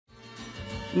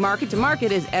Market to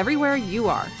Market is everywhere you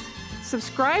are.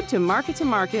 Subscribe to Market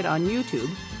on YouTube,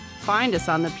 find us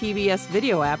on the PBS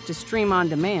video app to stream on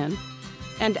demand,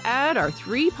 and add our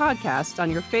 3 podcasts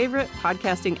on your favorite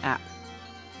podcasting app.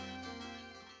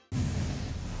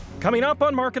 Coming up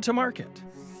on Market to Market.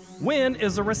 When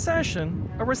is a recession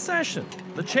a recession?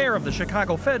 The chair of the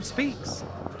Chicago Fed speaks.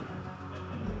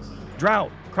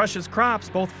 Drought crushes crops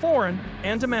both foreign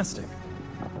and domestic.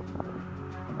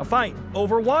 A fight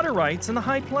over water rights in the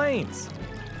High Plains.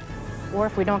 Or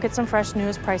if we don't get some fresh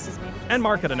news, prices may be... And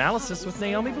market analysis with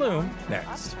Naomi Blohm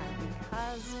next.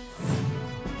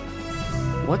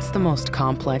 What's the most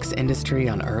complex industry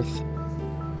on Earth?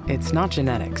 It's not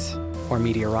genetics, or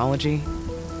meteorology,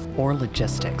 or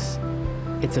logistics.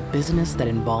 It's a business that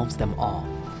involves them all.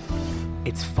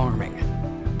 It's farming.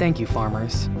 Thank you,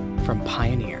 farmers, from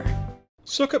Pioneer.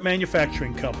 Sukkot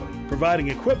Manufacturing Company, providing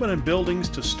equipment and buildings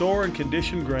to store and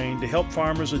condition grain to help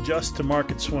farmers adjust to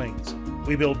market swings.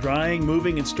 We build drying,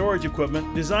 moving, and storage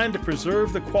equipment designed to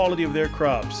preserve the quality of their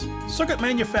crops. Sukkot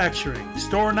Manufacturing,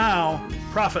 store now,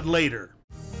 profit later.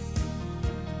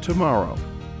 Tomorrow.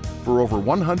 For over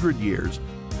 100 years,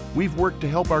 we've worked to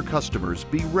help our customers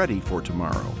be ready for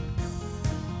tomorrow.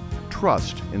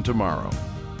 Trust in tomorrow.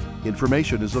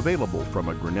 Information is available from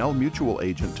a Grinnell Mutual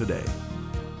agent today.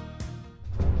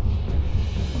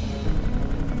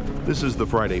 This is the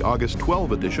Friday, August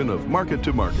 12 edition of Market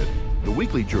to Market, the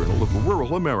weekly journal of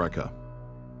rural America.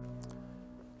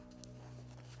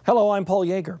 Hello, I'm Paul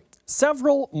Yeager.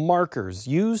 Several markers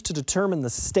used to determine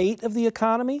the state of the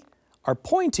economy are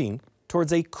pointing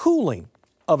towards a cooling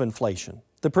of inflation.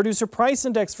 The Producer Price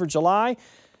Index for July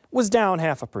was down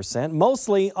 0.5%,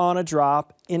 mostly on a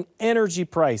drop in energy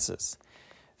prices.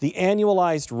 The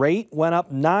annualized rate went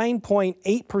up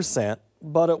 9.8%,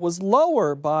 but it was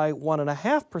lower by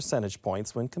 1.5 percentage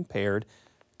points when compared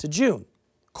to June.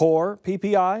 Core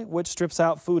PPI, which strips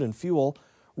out food and fuel,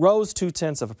 rose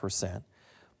 0.2%,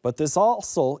 but this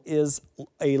also is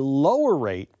a lower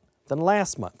rate than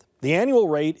last month. The annual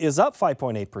rate is up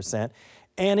 5.8%,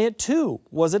 and it too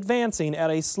was advancing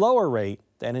at a slower rate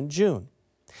than in June.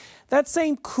 That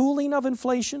same cooling of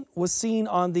inflation was seen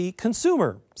on the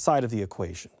consumer side of the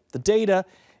equation. The data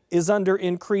is under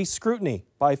increased scrutiny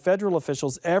by federal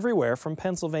officials everywhere from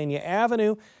Pennsylvania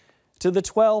Avenue to the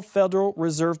 12 Federal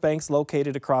Reserve banks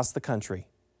located across the country.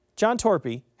 John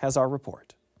Torpy has our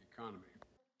report. Economy.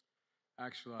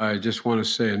 Actually, I just want to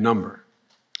say a number.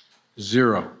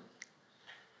 0.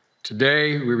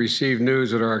 Today, we received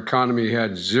news that our economy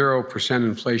had 0%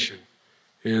 inflation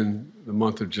in the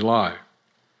month of July.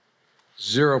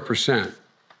 0%.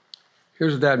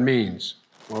 Here's what that means.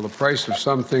 While the price of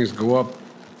some things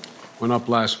went up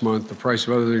last month, the price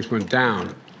of other things went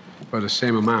down by the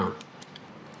same amount.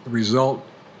 The result,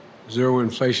 0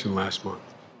 inflation last month.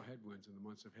 Headwinds in the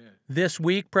months ahead. This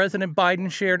week, President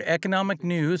Biden shared economic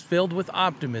news filled with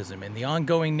optimism in the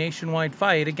ongoing nationwide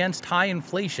fight against high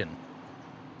inflation.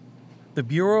 The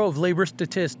Bureau of Labor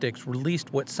Statistics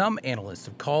released what some analysts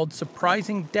have called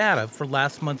surprising data for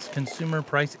last month's Consumer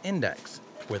Price Index,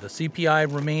 where the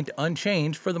CPI remained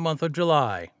unchanged for the month of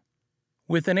July.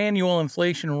 With an annual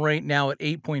inflation rate now at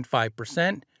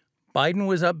 8.5%, Biden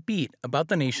was upbeat about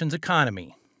the nation's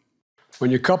economy.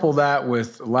 When you couple that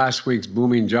with last week's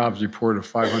booming jobs report of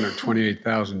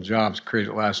 528,000 jobs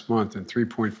created last month and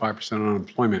 3.5%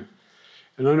 unemployment,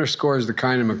 it underscores the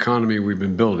kind of economy we've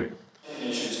been building.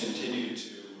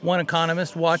 One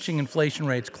economist watching inflation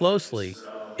rates closely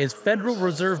is Federal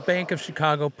Reserve Bank of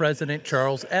Chicago President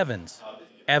Charles Evans.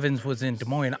 Evans was in Des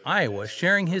Moines, Iowa,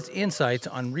 sharing his insights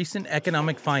on recent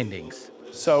economic findings.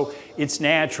 So it's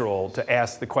natural to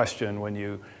ask the question when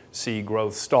you see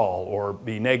growth stall or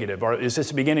be negative, or is this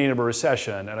the beginning of a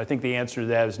recession? And I think the answer to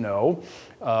that is no.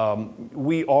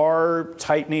 We are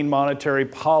tightening monetary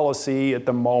policy at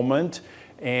the moment,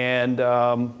 and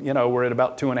we're at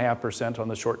about 2.5% on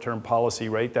the short-term policy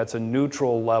rate. That's a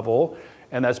neutral level,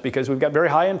 and that's because we've got very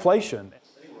high inflation.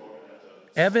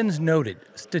 Evans noted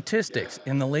statistics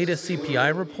in the latest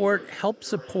CPI report help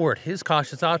support his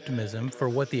cautious optimism for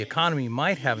what the economy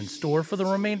might have in store for the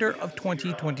remainder of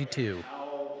 2022.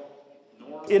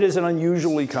 It is an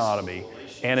unusual economy,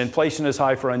 and inflation is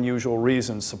high for unusual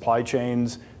reasons. Supply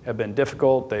chains have been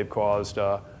difficult. They've caused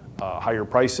higher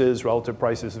prices. Relative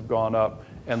prices have gone up,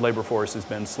 and labor force has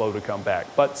been slow to come back.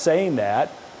 But saying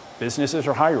that, businesses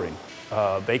are hiring.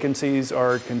 Vacancies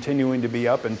are continuing to be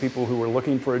up, and people who are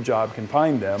looking for a job can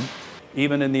find them,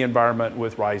 even in the environment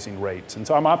with rising rates. And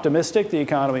so I'm optimistic the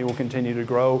economy will continue to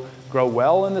grow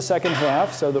well in the second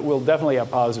half, so that we'll definitely have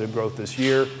positive growth this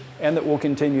year, and that we'll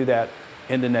continue that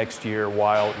into next year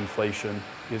while inflation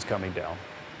is coming down.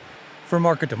 For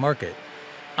Market to Market,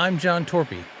 I'm John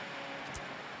Torpy.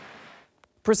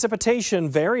 Precipitation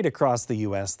varied across the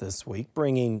U.S. this week,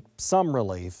 bringing some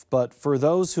relief. But for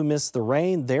those who missed the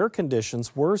rain, their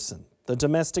conditions worsened. The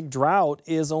domestic drought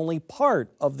is only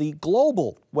part of the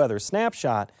global weather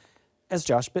snapshot, as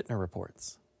Josh Bittner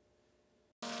reports.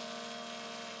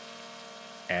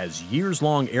 As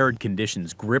years-long arid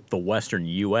conditions grip the western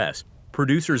U.S.,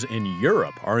 producers in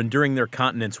Europe are enduring their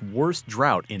continent's worst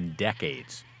drought in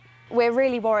decades. We're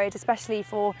really worried, especially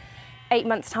for 8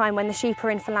 months' time when the sheep are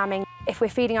in for lambing. If we're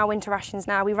feeding our winter rations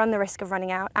now, we run the risk of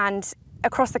running out, and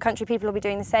across the country people will be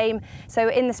doing the same. So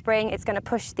in the spring, it's going to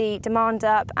push the demand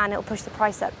up and it'll push the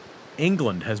price up.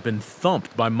 England has been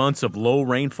thumped by months of low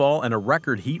rainfall and a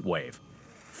record heat wave.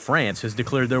 France has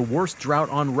declared their worst drought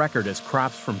on record as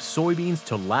crops from soybeans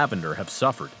to lavender have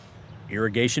suffered.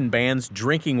 Irrigation bans,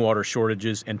 drinking water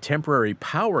shortages, and temporary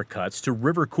power cuts to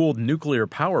river-cooled nuclear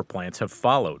power plants have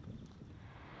followed.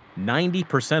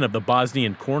 90% of the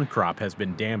Bosnian corn crop has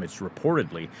been damaged,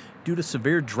 reportedly, due to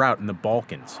severe drought in the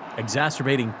Balkans,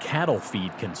 exacerbating cattle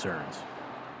feed concerns.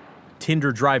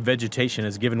 Tinder-dry vegetation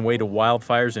has given way to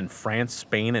wildfires in France,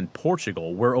 Spain, and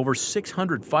Portugal, where over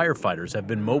 600 firefighters have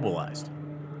been mobilized.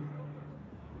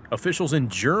 Officials in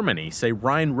Germany say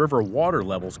Rhine River water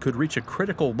levels could reach a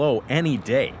critical low any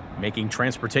day, making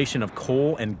transportation of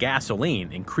coal and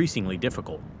gasoline increasingly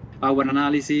difficult. Our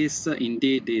analysis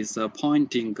indeed is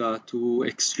pointing to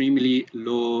extremely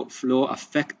low flow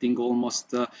affecting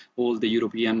almost all the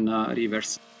European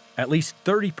rivers. At least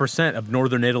 30% of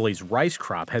northern Italy's rice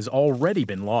crop has already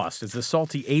been lost as the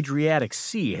salty Adriatic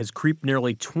Sea has creeped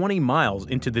nearly 20 miles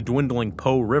into the dwindling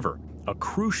Po River, a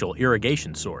crucial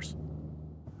irrigation source.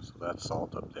 So that's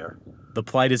salt up there. The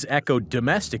plight is echoed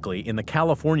domestically in the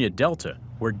California Delta,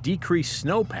 where decreased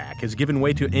snowpack has given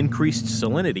way to increased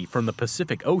salinity from the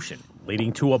Pacific Ocean,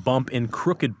 leading to a bump in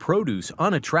crooked produce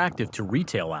unattractive to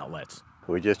retail outlets.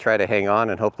 We just try to hang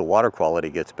on and hope the water quality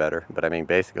gets better. But I mean,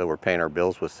 basically, we're paying our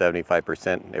bills with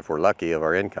 75%, if we're lucky, of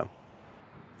our income.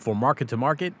 For Market to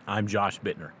Market, I'm Josh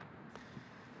Bittner.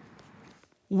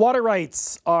 Water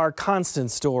rights are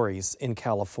constant stories in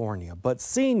California, but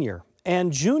senior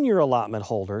and junior allotment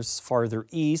holders farther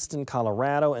east in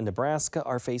Colorado and Nebraska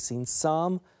are facing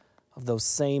some of those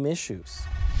same issues.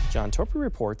 John Torpy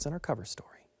reports in our cover story.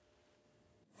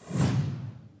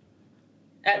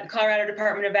 At the Colorado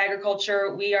Department of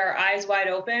Agriculture, we are eyes wide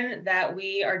open that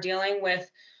we are dealing with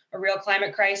a real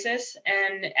climate crisis,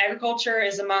 and agriculture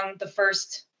is among the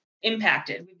first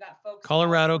impacted. We've got folks.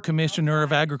 Colorado Commissioner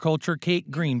of Agriculture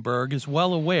Kate Greenberg is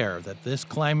well aware that this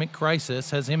climate crisis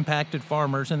has impacted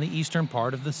farmers in the eastern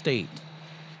part of the state.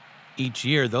 Each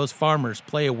year, those farmers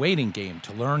play a waiting game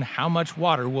to learn how much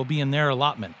water will be in their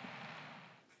allotment.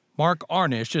 Mark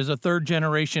Arnish is a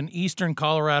third-generation eastern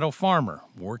Colorado farmer,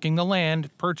 working the land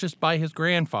purchased by his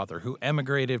grandfather, who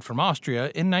emigrated from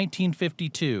Austria in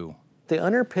 1952. The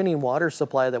underpinning water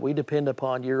supply that we depend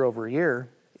upon year over year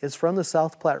is from the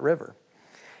South Platte River.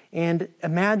 And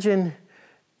imagine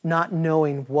not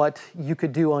knowing what you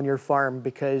could do on your farm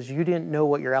because you didn't know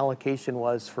what your allocation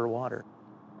was for water.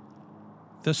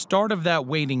 The start of that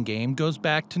waiting game goes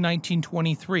back to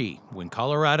 1923, when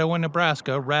Colorado and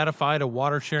Nebraska ratified a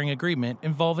water-sharing agreement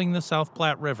involving the South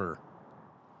Platte River.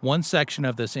 One section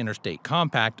of this interstate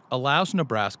compact allows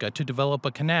Nebraska to develop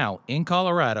a canal in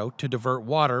Colorado to divert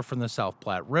water from the South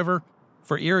Platte River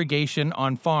for irrigation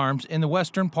on farms in the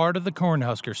western part of the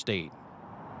Cornhusker State.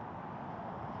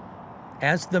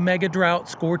 As the mega drought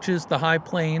scorches the high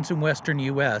plains in western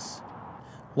U.S.,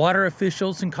 water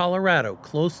officials in Colorado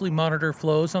closely monitor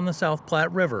flows on the South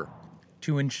Platte River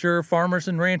to ensure farmers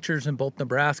and ranchers in both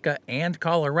Nebraska and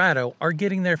Colorado are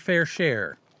getting their fair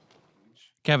share.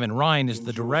 Kevin Ryan is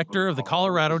the director of the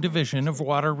Colorado Division of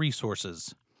Water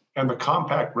Resources. And the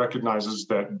compact recognizes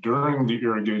that during the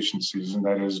irrigation season,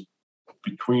 that is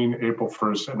between April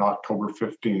 1st and October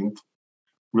 15th,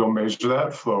 we'll measure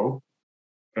that flow.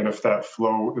 And if that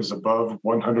flow is above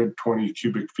 120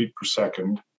 cubic feet per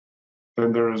second,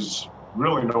 then there is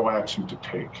really no action to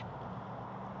take.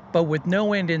 But with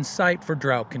no end in sight for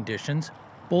drought conditions,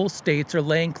 both states are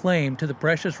laying claim to the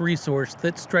precious resource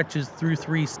that stretches through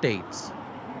 3 states.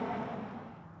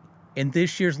 In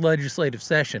this year's legislative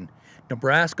session,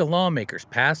 Nebraska lawmakers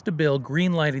passed a bill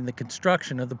greenlighting the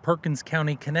construction of the Perkins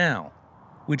County Canal,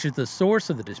 which is the source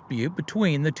of the dispute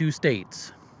between the 2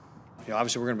 states.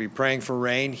 Obviously, we're going to be praying for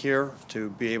rain here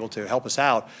to be able to help us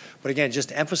out. But again, it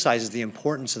just emphasizes the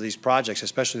importance of these projects,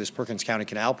 especially this Perkins County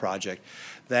Canal project,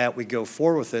 that we go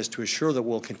forward with this to assure that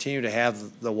we'll continue to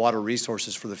have the water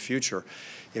resources for the future.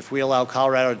 If we allow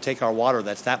Colorado to take our water,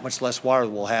 that's that much less water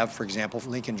we'll have, for example,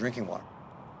 from Lincoln drinking water.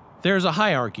 There's a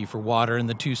hierarchy for water in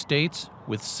the two states,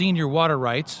 with senior water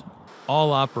rights,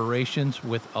 all operations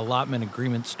with allotment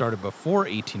agreements started before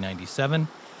 1897,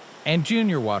 and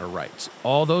junior water rights,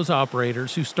 all those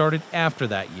operators who started after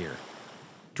that year.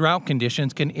 Drought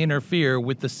conditions can interfere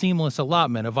with the seamless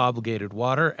allotment of obligated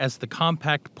water as the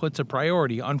compact puts a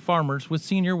priority on farmers with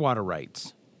senior water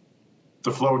rights.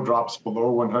 The flow drops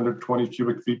below 120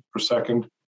 cubic feet per second,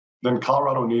 then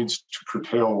Colorado needs to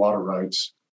curtail water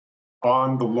rights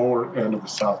on the lower end of the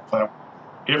South Platte.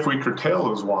 If we curtail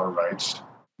those water rights,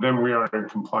 then we are in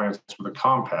compliance with the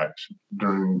compact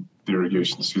during the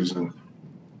irrigation season.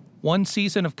 One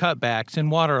season of cutbacks in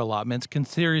water allotments can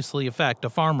seriously affect a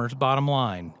farmer's bottom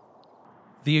line.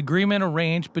 The agreement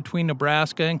arranged between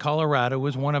Nebraska and Colorado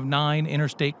is one of 9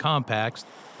 interstate compacts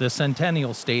the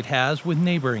Centennial State has with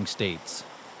neighboring states.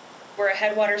 We're a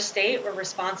headwater state. We're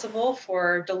responsible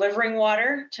for delivering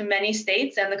water to many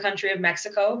states and the country of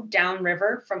Mexico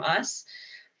downriver from us.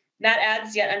 That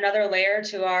adds yet another layer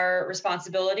to our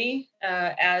responsibility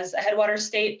as a headwater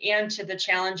state and to the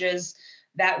challenges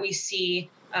that we see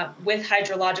with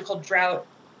hydrological drought.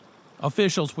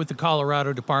 Officials with the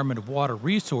Colorado Department of Water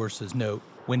Resources note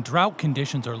when drought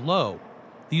conditions are low,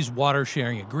 these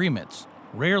water-sharing agreements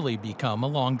rarely become a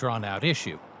long drawn-out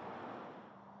issue.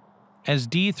 As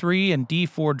D3 and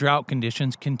D4 drought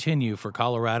conditions continue for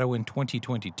Colorado in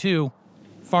 2022,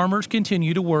 farmers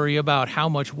continue to worry about how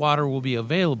much water will be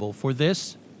available for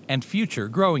this and future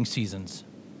growing seasons.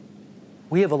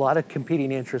 We have a lot of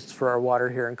competing interests for our water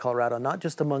here in Colorado, not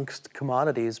just amongst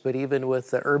commodities, but even with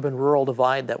the urban-rural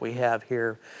divide that we have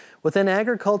here. Within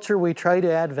agriculture, we try to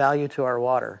add value to our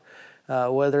water,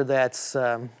 whether that's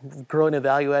growing a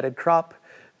value-added crop,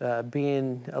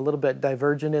 being a little bit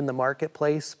divergent in the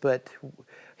marketplace. But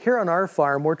here on our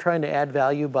farm, we're trying to add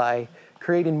value by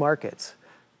creating markets.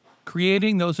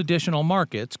 Creating those additional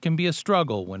markets can be a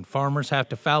struggle when farmers have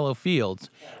to fallow fields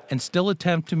and still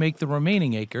attempt to make the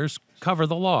remaining acres cover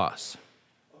the loss.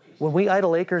 When we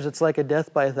idle acres, it's like a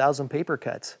death by 1,000 paper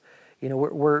cuts. You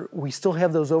know, we still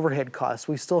have those overhead costs.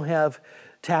 We still have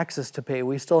taxes to pay.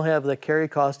 We still have the carry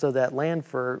cost of that land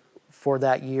for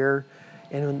that year,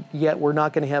 and yet we're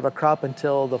not going to have a crop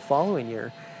until the following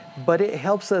year. But it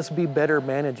helps us be better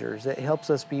managers. It helps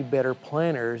us be better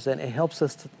planners, and it helps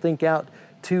us to think out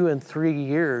 2 and 3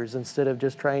 years instead of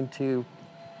just trying to,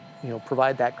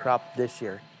 provide that crop this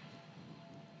year.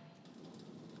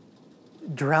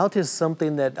 Drought is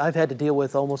something that I've had to deal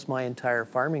with almost my entire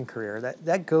farming career.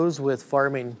 That goes with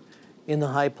farming in the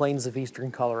high plains of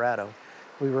eastern Colorado.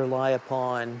 We rely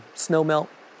upon snowmelt.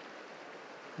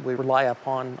 We rely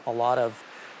upon a lot of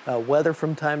weather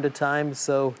from time to time.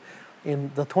 So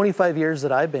in the 25 years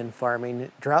that I've been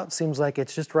farming, drought seems like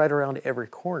it's just right around every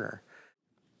corner.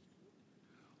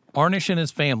 Arnish and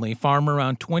his family farm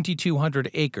around 2,200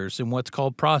 acres in what's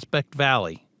called Prospect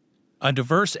Valley, a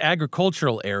diverse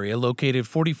agricultural area located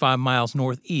 45 miles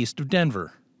northeast of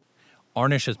Denver.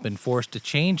 Arnish has been forced to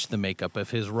change the makeup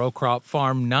of his row crop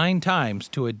farm 9 times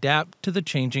to adapt to the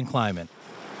changing climate.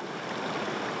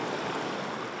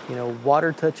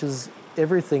 Water touches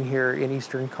everything here in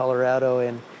eastern Colorado,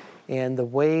 and the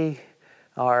way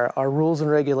our rules and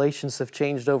regulations have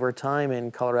changed over time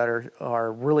in Colorado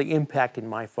are really impacting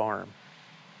my farm.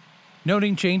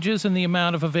 Noting changes in the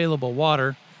amount of available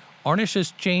water, Arnish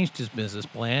has changed his business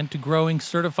plan to growing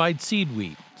certified seed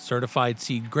wheat, certified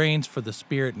seed grains for the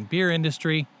spirit and beer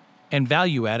industry, and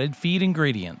value-added feed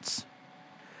ingredients.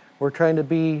 We're trying to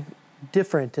be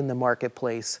different in the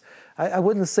marketplace. I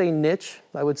wouldn't say niche,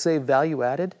 I would say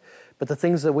value-added, but the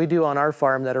things that we do on our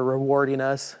farm that are rewarding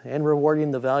us and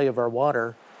rewarding the value of our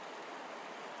water.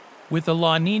 With the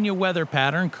La Nina weather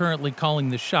pattern currently calling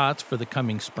the shots for the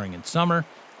coming spring and summer,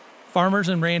 farmers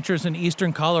and ranchers in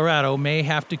eastern Colorado may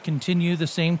have to continue the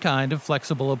same kind of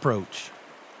flexible approach.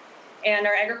 And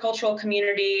our agricultural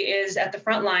community is at the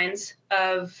front lines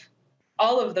of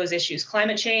all of those issues: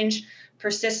 climate change,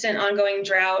 persistent ongoing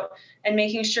drought, and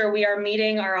making sure we are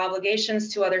meeting our obligations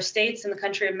to other states in the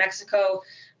country of Mexico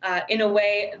in a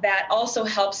way that also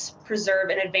helps preserve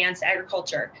and advance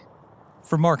agriculture.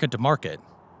 For Market to Market,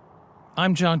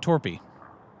 I'm John Torpy.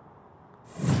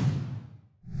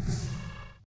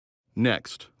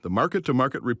 Next, the Market to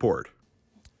Market report.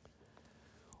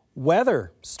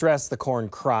 Weather stressed the corn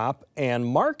crop and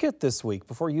market this week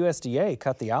before USDA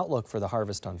cut the outlook for the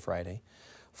harvest on Friday.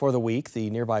 For the week, the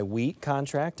nearby wheat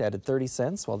contract added 30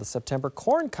 cents, while the September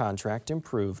corn contract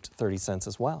improved 30 cents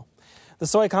as well. The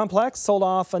soy complex sold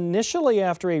off initially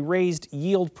after a raised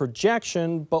yield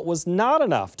projection, but was not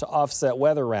enough to offset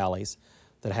weather rallies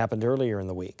that happened earlier in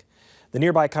the week. The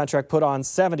nearby contract put on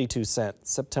 72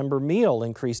 cents. September meal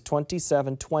increased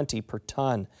 27.20 per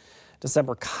ton.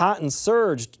 December cotton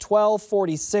surged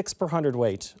 12.46 per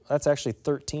hundredweight. That's actually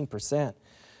 13%.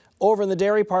 Over in the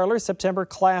dairy parlor, September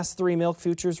Class 3 milk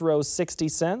futures rose 60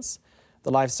 cents.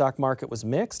 The livestock market was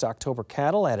mixed. October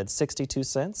cattle added 62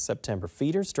 cents. September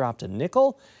feeders dropped a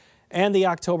nickel. And the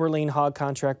October lean hog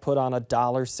contract put on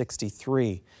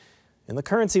 $1.63. In the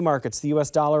currency markets, the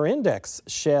U.S. dollar index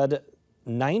shed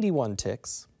 91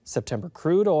 ticks. September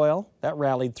crude oil, that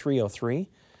rallied 303.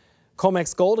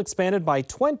 COMEX gold expanded by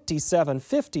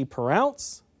 27.50 per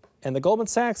ounce. And the Goldman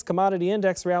Sachs commodity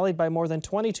index rallied by more than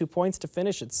 22 points to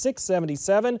finish at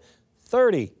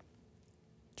 677.30.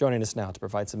 Joining us now to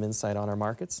provide some insight on our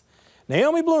markets,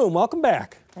 Naomi Blohm, welcome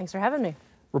back. Thanks for having me.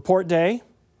 Report day.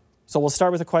 So we'll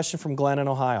start with a question from Glenn in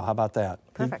Ohio. How about that?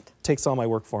 Perfect. He takes all my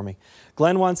work for me.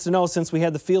 Glenn wants to know, since we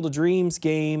had the Field of Dreams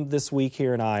game this week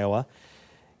here in Iowa,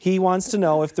 he wants to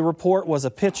know if the report was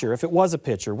a pitcher. If it was a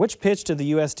pitcher, which pitch did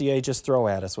the USDA just throw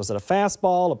at us? Was it a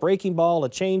fastball, a breaking ball, a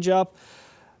changeup?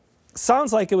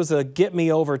 Sounds like it was a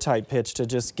get-me-over type pitch to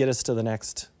just get us to the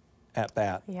next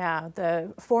at-bat. Yeah,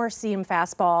 the four-seam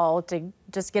fastball to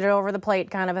just get it over the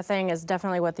plate kind of a thing is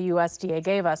definitely what the USDA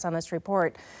gave us on this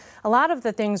report. A lot of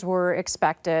the things were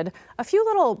expected. A few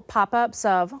little pop-ups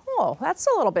of, oh, that's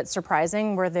a little bit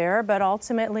surprising, were there, but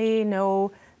ultimately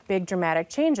no big dramatic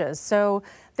changes. So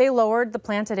they lowered the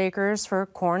planted acres for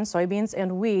corn, soybeans,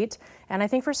 and wheat. And I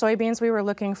think for soybeans, we were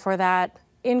looking for that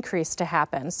increase to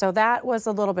happen. So that was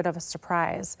a little bit of a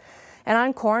surprise. And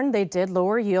on corn, they did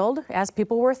lower yield, as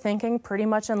people were thinking, pretty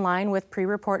much in line with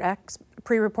pre-report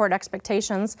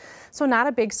expectations. So not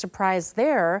a big surprise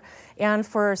there. And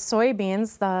for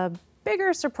soybeans, the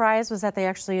bigger surprise was that they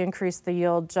actually increased the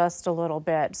yield just a little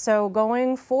bit. So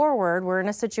going forward, we're in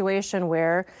a situation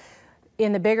where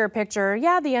in the bigger picture,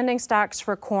 yeah, the ending stocks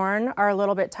for corn are a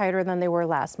little bit tighter than they were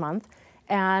last month.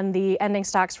 And the ending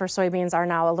stocks for soybeans are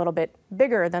now a little bit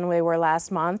bigger than they were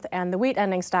last month. And the wheat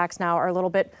ending stocks now are a little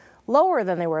bit lower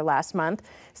than they were last month.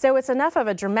 So it's enough of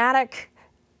a dramatic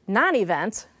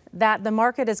non-event that the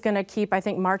market is going to keep, I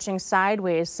think, marching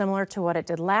sideways, similar to what it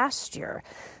did last year.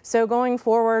 So going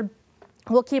forward,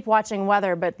 we'll keep watching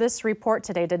weather, but this report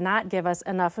today did not give us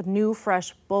enough new,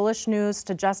 fresh, bullish news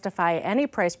to justify any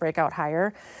price breakout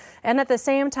higher. And at the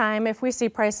same time, if we see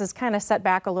prices kind of set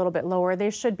back a little bit lower, they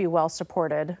should be well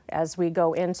supported as we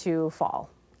go into fall.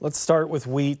 Let's start with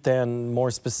wheat then, more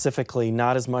specifically.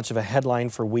 Not as much of a headline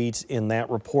for wheat in that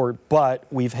report, but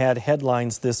we've had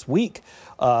headlines this week.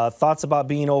 Thoughts about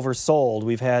being oversold.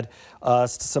 We've had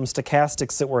some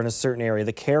stochastics that were in a certain area,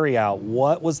 the carryout.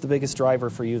 What was the biggest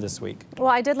driver for you this week? Well,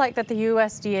 I did like that the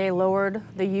USDA lowered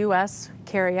the U.S.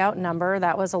 carryout number.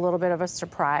 That was a little bit of a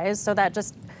surprise. So that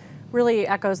just really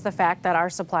echoes the fact that our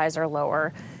supplies are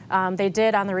lower. They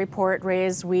did on the report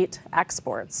raise wheat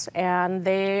exports, and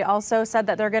they also said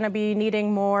that they're going to be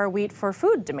needing more wheat for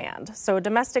food demand. So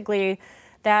domestically,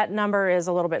 that number is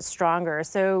a little bit stronger.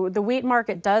 So the wheat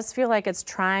market does feel like it's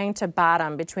trying to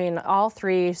bottom between all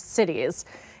three cities.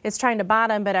 It's trying to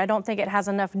bottom, but I don't think it has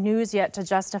enough news yet to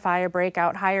justify a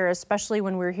breakout higher, especially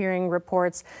when we're hearing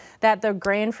reports that the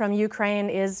grain from Ukraine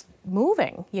is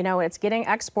moving. You know, it's getting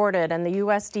exported, and the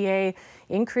USDA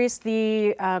increased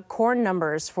the corn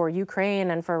numbers for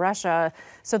Ukraine and for Russia.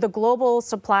 So the global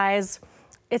supplies,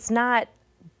 it's not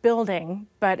building,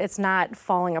 but it's not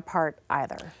falling apart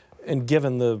either. And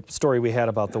given the story we had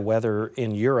about the weather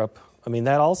in Europe, I mean,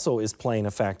 that also is playing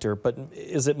a factor, but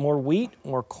is it more wheat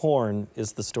or corn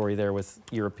is the story there with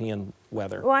European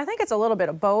weather? Well, I think it's a little bit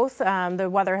of both. The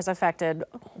weather has affected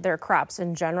their crops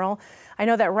in general. I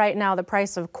know that right now the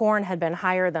price of corn had been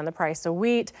higher than the price of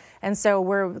wheat, and so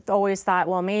we've always thought,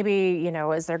 well, maybe, you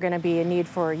know, is there going to be a need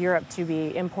for Europe to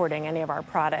be importing any of our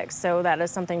products? So that is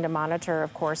something to monitor,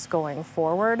 of course, going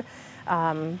forward.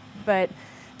 But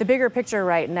the bigger picture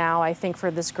right now, I think, for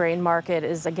this grain market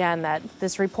is, again, that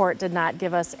this report did not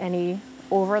give us any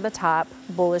over-the-top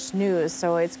bullish news.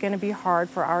 So it's going to be hard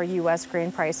for our U.S.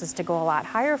 grain prices to go a lot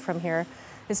higher from here,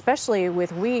 especially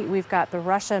with wheat. We've got the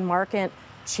Russian market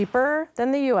cheaper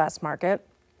than the U.S. market.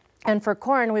 And for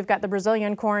corn, we've got the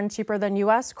Brazilian corn cheaper than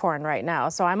U.S. corn right now.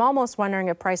 So I'm almost wondering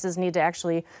if prices need to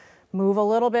actually move a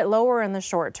little bit lower in the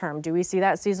short term. Do we see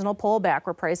that seasonal pullback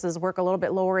where prices work a little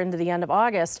bit lower into the end of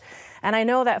August? And I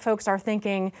know that folks are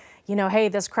thinking, you know, hey,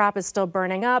 this crop is still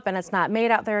burning up and it's not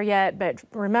made out there yet. But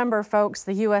remember, folks,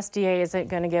 the USDA isn't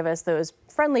going to give us those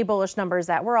friendly bullish numbers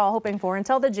that we're all hoping for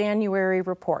until the January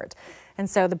report. And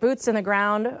so the boots in the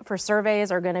ground for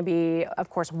surveys are going to be, of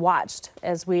course, watched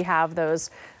as we have those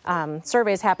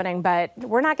surveys happening. But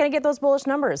we're not going to get those bullish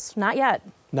numbers, not yet.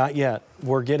 Not yet.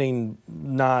 We're getting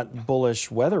not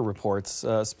bullish weather reports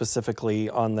specifically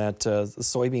on that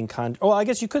soybean Oh, I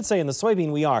guess you could say in the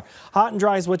soybean we are. Hot and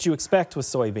dry is what you expect with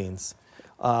soybeans.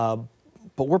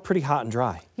 But we're pretty hot and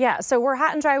dry. Yeah, so we're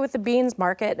hot and dry with the beans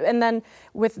market and then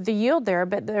with the yield there,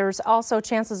 but there's also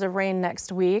chances of rain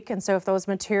next week. And so if those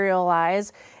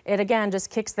materialize, it again just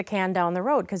kicks the can down the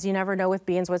road because you never know with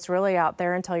beans what's really out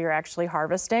there until you're actually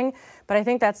harvesting. But I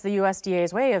think that's the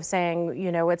USDA's way of saying,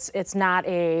 you know, it's not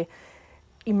a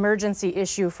emergency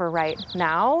issue for right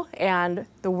now and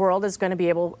the world is going to be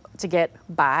able to get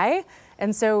by.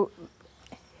 And so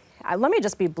let me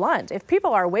just be blunt. If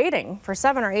people are waiting for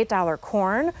 $7 or $8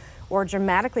 corn or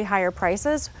dramatically higher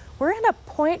prices, we're in a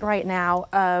point right now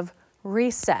of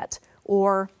reset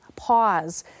or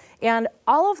pause. And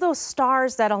all of those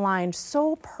stars that aligned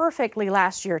so perfectly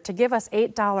last year to give us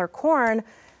 $8 corn,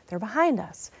 they're behind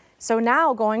us. So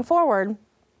now going forward,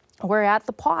 we're at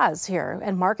the pause here,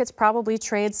 and markets probably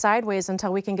trade sideways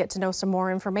until we can get to know some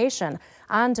more information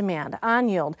on demand, on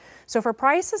yield. So for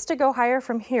prices to go higher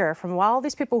from here, from all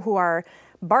these people who are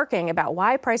barking about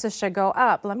why prices should go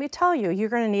up, let me tell you, you're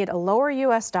going to need a lower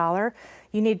U.S. dollar.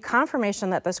 You need confirmation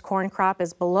that this corn crop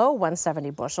is below 170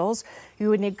 bushels. You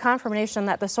would need confirmation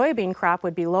that the soybean crop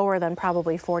would be lower than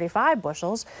probably 45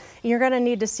 bushels. You're going to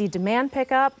need to see demand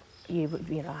pick up. You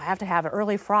know, have to have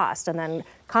early frost and then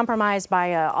compromised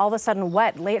by all of a sudden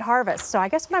wet late harvest. So I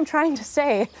guess what I'm trying to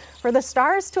say, for the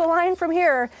stars to align from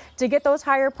here to get those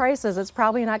higher prices, it's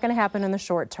probably not going to happen in the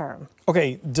short term.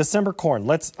 Okay, December corn.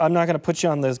 I'm not going to put you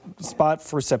on the spot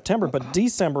for September, but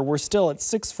December, we're still at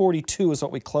 642 is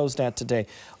what we closed at today.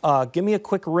 Give me a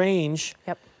quick range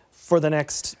for the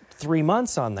next 3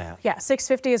 months on that. Yeah,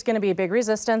 650 is going to be a big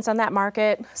resistance on that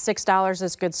market. $6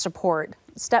 is good support.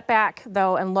 Step back,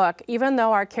 though, and look. Even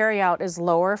though our carryout is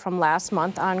lower from last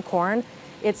month on corn,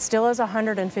 it still is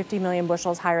 150 million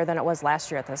bushels higher than it was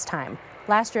last year at this time.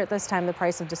 Last year at this time, the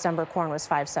price of December corn was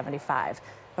 $5.75.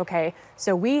 Okay,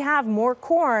 so we have more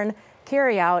corn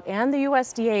carryout, and the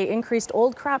USDA increased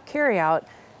old crop carryout.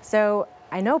 So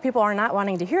I know people are not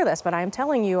wanting to hear this, but I'm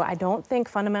telling you, I don't think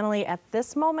fundamentally at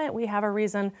this moment we have a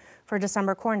reason for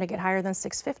December corn to get higher than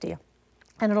 650.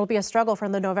 And it'll be a struggle for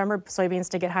the November soybeans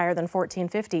to get higher than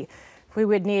 1450. We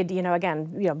would need,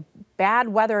 bad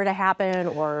weather to happen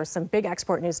or some big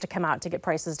export news to come out to get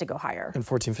prices to go higher. And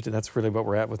 1450, that's really what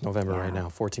we're at with November right now,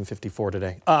 1454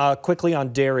 today. Quickly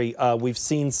on dairy, we've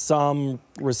seen some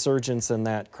resurgence in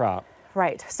that crop.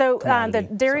 Right. So the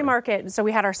dairy market, so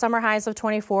we had our summer highs of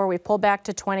 24, we pulled back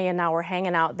to 20, and now we're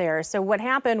hanging out there. So what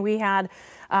happened, we had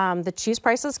the cheese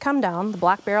prices come down. The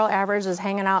black barrel average is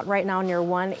hanging out right now near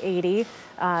 180.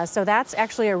 So that's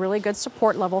actually a really good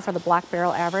support level for the black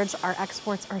barrel average. Our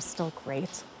exports are still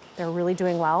great. They're really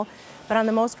doing well. But on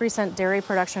the most recent dairy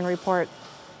production report,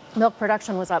 milk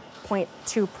production was up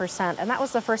 0.2%, and that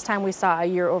was the first time we saw a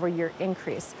year-over-year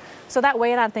increase. So that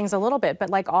weighed on things a little bit, but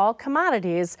like all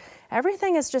commodities,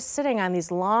 everything is just sitting on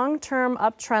these long-term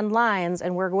uptrend lines,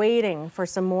 and we're waiting for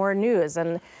some more news,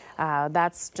 and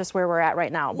that's just where we're at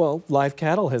right now. Well, live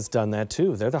cattle has done that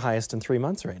too. They're the highest in 3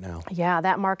 months right now. Yeah,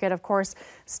 that market, of course,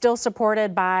 still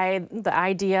supported by the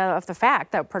idea of the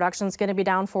fact that production's going to be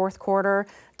down fourth quarter,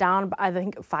 down, I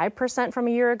think, 5% from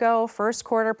a year ago. First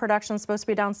quarter production's supposed to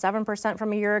be down 7%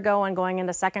 from a year ago, and going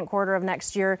into second quarter of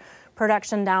next year,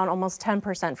 production down almost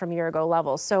 10% from year ago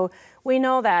levels. So we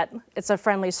know that it's a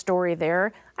friendly story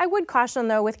there. I would caution,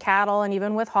 though, with cattle and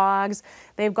even with hogs,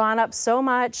 they've gone up so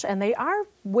much, and they are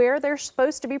where they're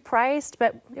supposed to be priced,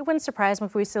 but it wouldn't surprise me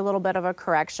if we see a little bit of a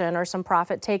correction or some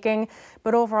profit taking.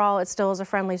 But overall, it still is a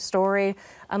friendly story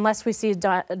unless we see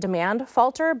demand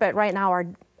falter. But right now, our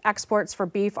exports for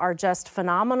beef are just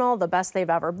phenomenal, the best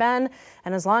they've ever been.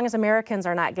 And as long as Americans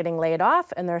are not getting laid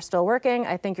off and they're still working,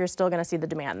 I think you're still going to see the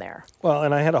demand there. Well,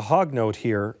 and I had a hog note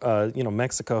here.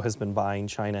 Mexico has been buying,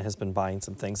 China has been buying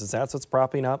some things. Is that what's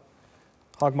propping up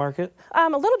hog market? A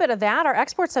little bit of that. Our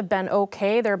exports have been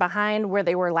okay. They're behind where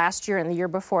they were last year and the year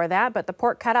before that, but the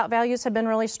pork cutout values have been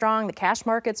really strong. The cash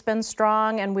market's been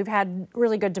strong, and we've had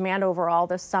really good demand overall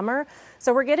this summer.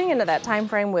 So we're getting into that time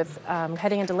frame with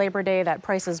heading into Labor Day that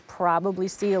prices probably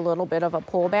see a little bit of a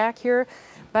pullback here.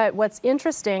 But what's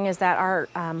interesting is that our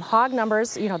hog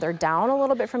numbers, they're down a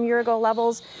little bit from year ago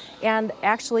levels, and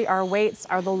actually our weights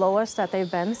are the lowest that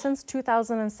they've been since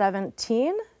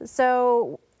 2017.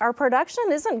 So our production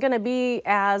isn't going to be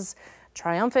as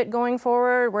triumphant going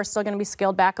forward. We're still going to be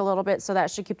scaled back a little bit, so that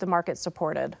should keep the market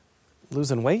supported.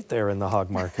 losing weight there in the hog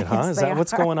market, huh? Yes, Is that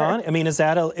what's going on? I mean, is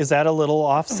that a little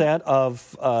offset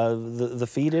of the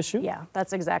feed issue? Yeah,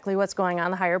 that's exactly what's going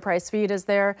on. The higher price feed is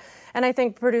there. And I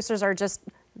think producers are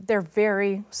they're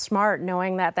very smart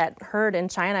knowing that that herd in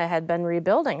China had been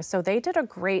rebuilding. So they did a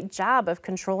great job of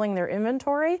controlling their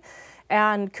inventory,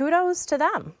 and kudos to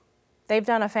them. They've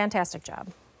done a fantastic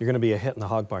job. You're going to be a hit in the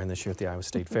hog barn this year at the Iowa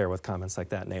State Fair with comments like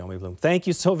that, Naomi Blohm. Thank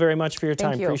you so very much for your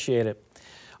time. Appreciate it.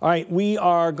 All right, we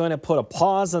are going to put a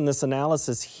pause on this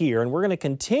analysis here, and we're going to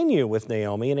continue with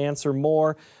Naomi and answer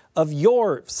more of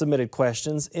your submitted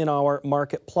questions in our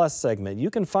Market Plus segment. You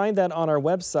can find that on our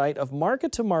website of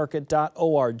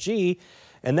markettomarket.org,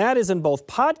 and that is in both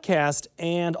podcast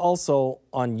and also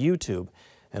on YouTube.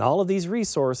 And all of these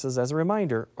resources, as a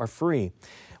reminder, are free.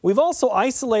 We've also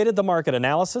isolated the market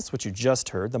analysis, which you just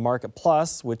heard, the Market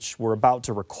Plus, which we're about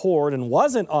to record and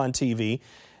wasn't on TV,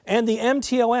 and the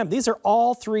MTOM. These are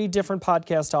all 3 different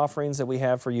podcast offerings that we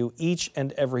have for you each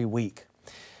and every week.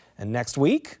 And next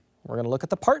week, we're going to look at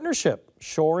the partnership,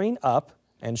 shoring up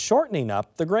and shortening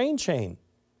up the grain chain.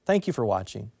 Thank you for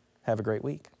watching. Have a great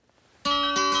week.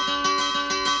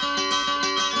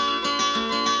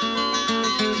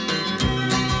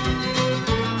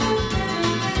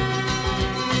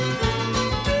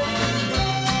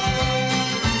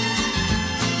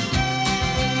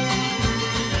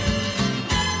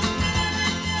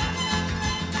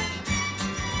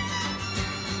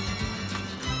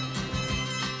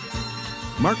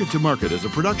 Market to Market is a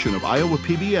production of Iowa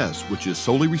PBS, which is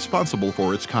solely responsible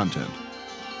for its content.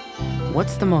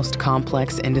 What's the most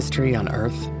complex industry on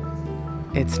Earth?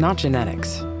 It's not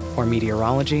genetics, or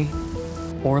meteorology,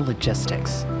 or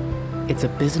logistics. It's a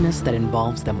business that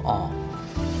involves them all.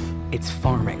 It's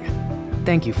farming.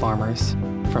 Thank you, farmers,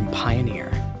 from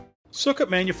Pioneer. Sukkot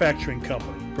Manufacturing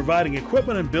Company, providing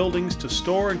equipment and buildings to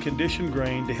store and condition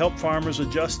grain to help farmers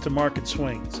adjust to market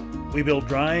swings. We build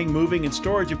drying, moving, and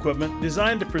storage equipment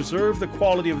designed to preserve the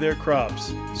quality of their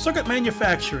crops. Sukkot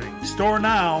Manufacturing. Store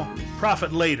now,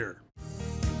 profit later.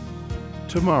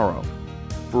 Tomorrow.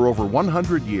 For over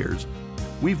 100 years,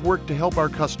 we've worked to help our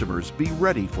customers be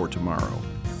ready for tomorrow.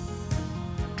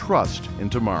 Trust in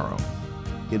tomorrow.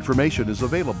 Information is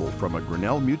available from a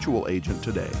Grinnell Mutual agent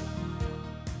today.